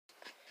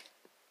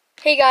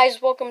Hey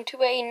guys, welcome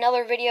to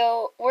another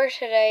video where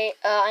today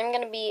I'm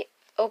going to be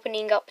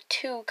opening up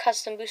 2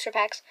 custom booster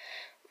packs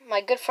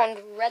my good friend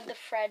Red the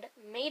Fred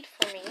made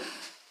for me.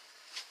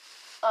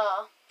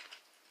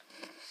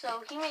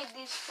 So he made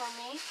these for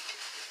me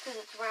because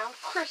it's around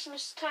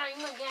Christmas time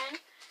again.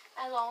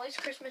 As always,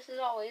 Christmas is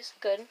always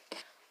good. If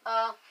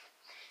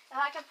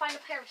I can find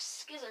a pair of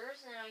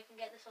scissors, then I can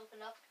get this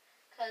opened up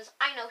because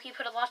I know he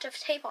put a lot of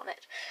tape on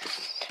it.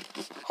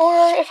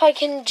 Or if I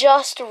can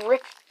just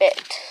rip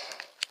it.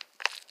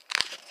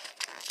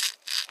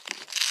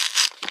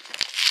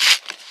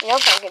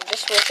 Nope, I can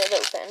just rip it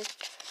open.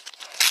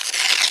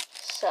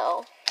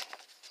 So,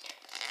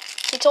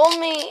 he told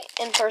me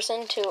in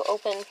person to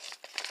open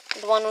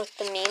the one with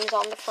the memes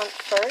on the front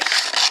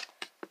first.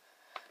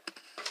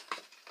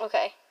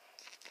 Okay.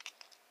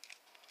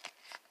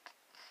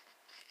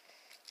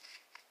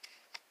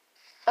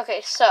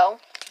 Okay,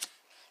 so,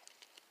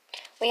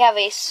 we have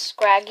a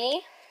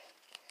Scraggy,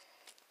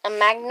 a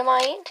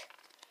Magnemite,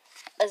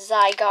 a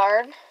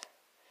Zygarde,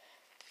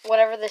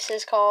 whatever this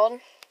is called,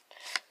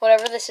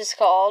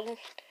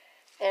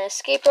 an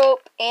Escape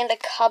Rope, and a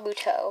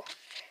Kabuto.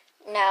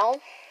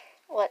 Now,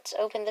 let's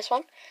open this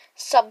one.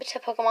 Sub to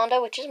Pokemondo,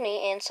 which is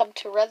me, and sub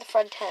to Red the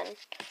Fred 10.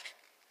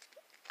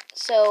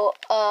 So,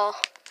 it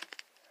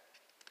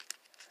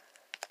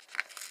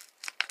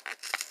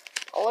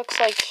looks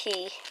like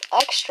he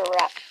extra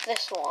wrapped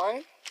this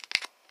one.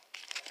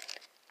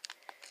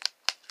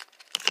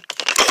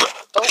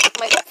 Oh,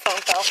 my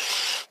phone fell.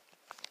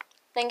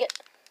 Dang it.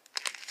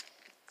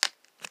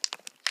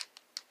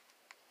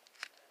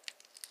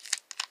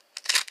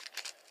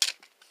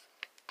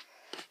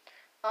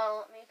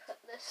 Let me put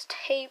this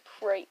tape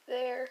right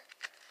there.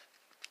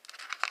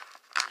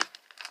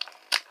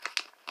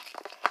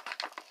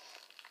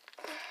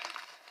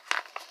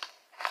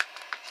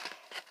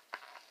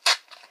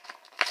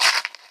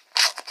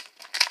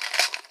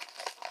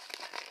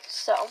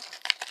 So,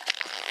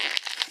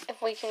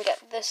 if we can get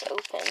this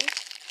open,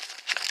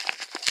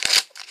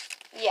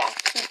 yeah,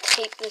 he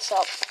taped this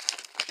up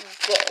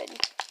good.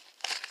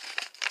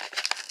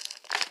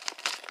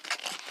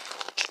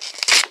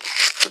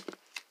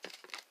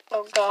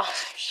 Oh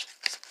gosh.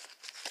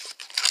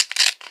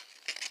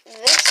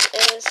 This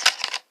is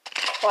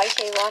quite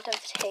a lot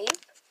of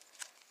tape.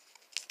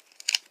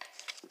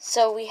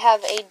 So we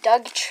have a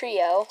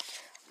Dugtrio,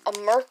 a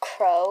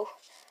Murkrow,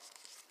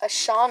 a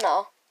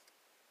Shauna,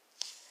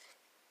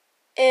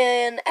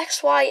 an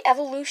XY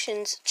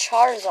Evolutions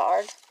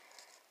Charizard.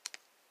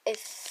 I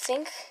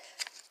think,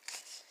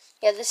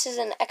 yeah, this is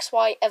an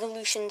XY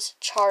Evolutions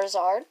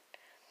Charizard.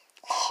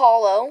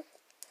 Hollow.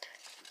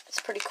 It's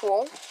pretty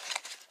cool.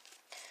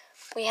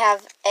 We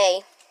have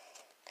a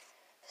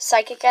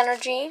Psychic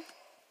Energy,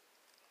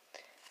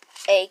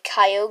 a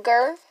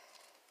Kyogre,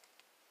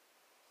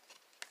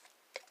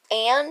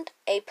 and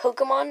a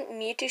Pokemon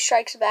Mewtwo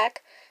Strikes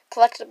Back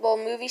collectible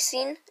movie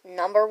scene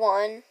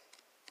 #1.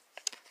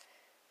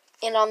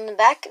 And on the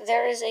back,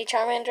 there is a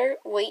Charmander,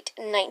 weight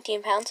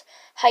 19 pounds,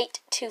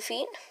 height 2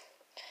 feet.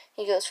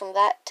 He goes from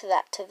that to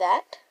that to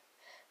that.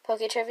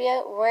 Poke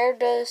Trivia, where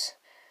does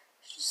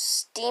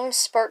steam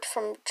spurt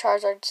from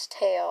Charizard's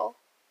tail?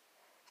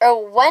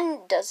 Or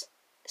when does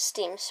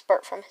steam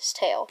spurt from his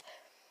tail?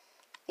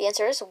 The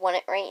answer is when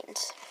it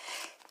rains.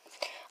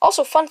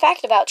 Also, fun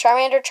fact about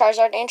Charmander,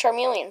 Charizard, and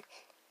Charmeleon.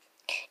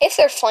 If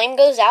their flame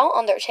goes out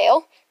on their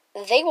tail,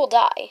 they will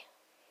die.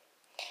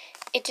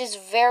 It is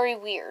very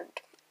weird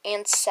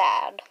and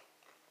sad.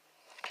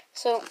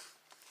 So,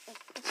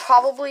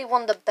 probably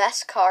one of the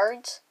best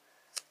cards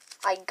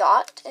I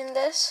got in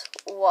this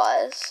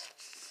was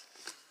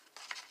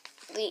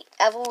the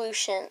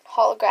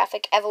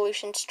Holographic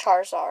Evolutions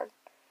Charizard.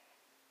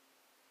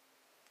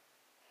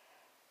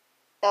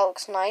 That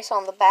looks nice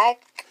on the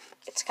back.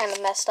 It's kind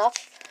of messed up.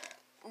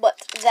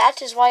 But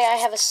that is why I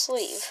have a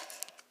sleeve.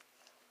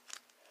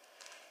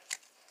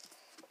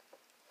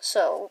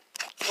 So,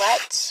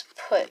 let's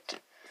put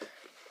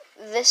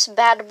this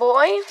bad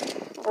boy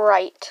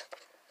right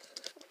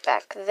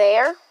back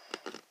there.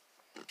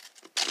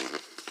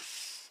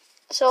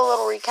 So, a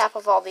little recap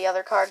of all the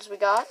other cards we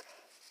got.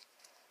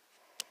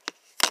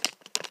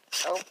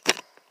 Oh.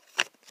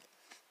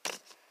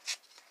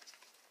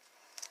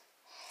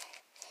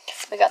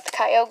 We got the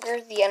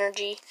Kyogre, the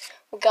Energy.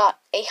 We got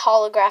a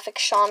holographic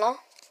Shauna,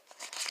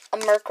 a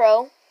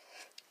Murkrow,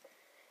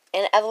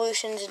 an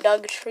Evolutions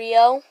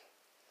Dugtrio,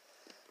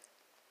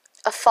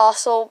 a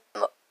fossil,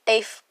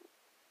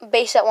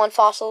 base at 1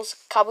 fossils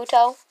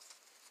Kabuto.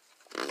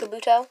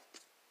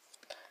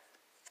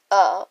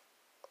 Oh,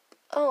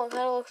 it kind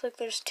of looks like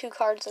there's 2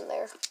 cards in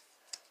there.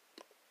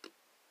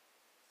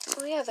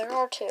 Oh yeah, there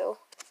are 2.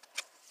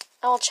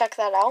 I'll check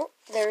that out.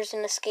 There's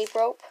an Escape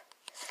Rope.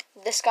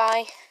 This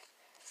guy.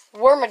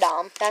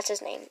 Wormadam, that's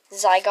his name.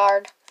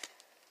 Zygarde,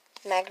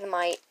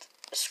 Magnemite,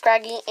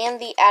 Scraggy,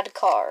 and the ad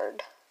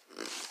card.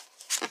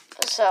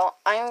 So,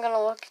 I'm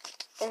gonna look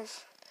in.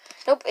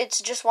 Nope, it's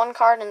just 1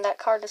 card, and that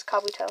card is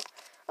Kabuto.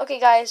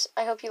 Okay, guys,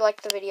 I hope you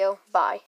liked the video. Bye.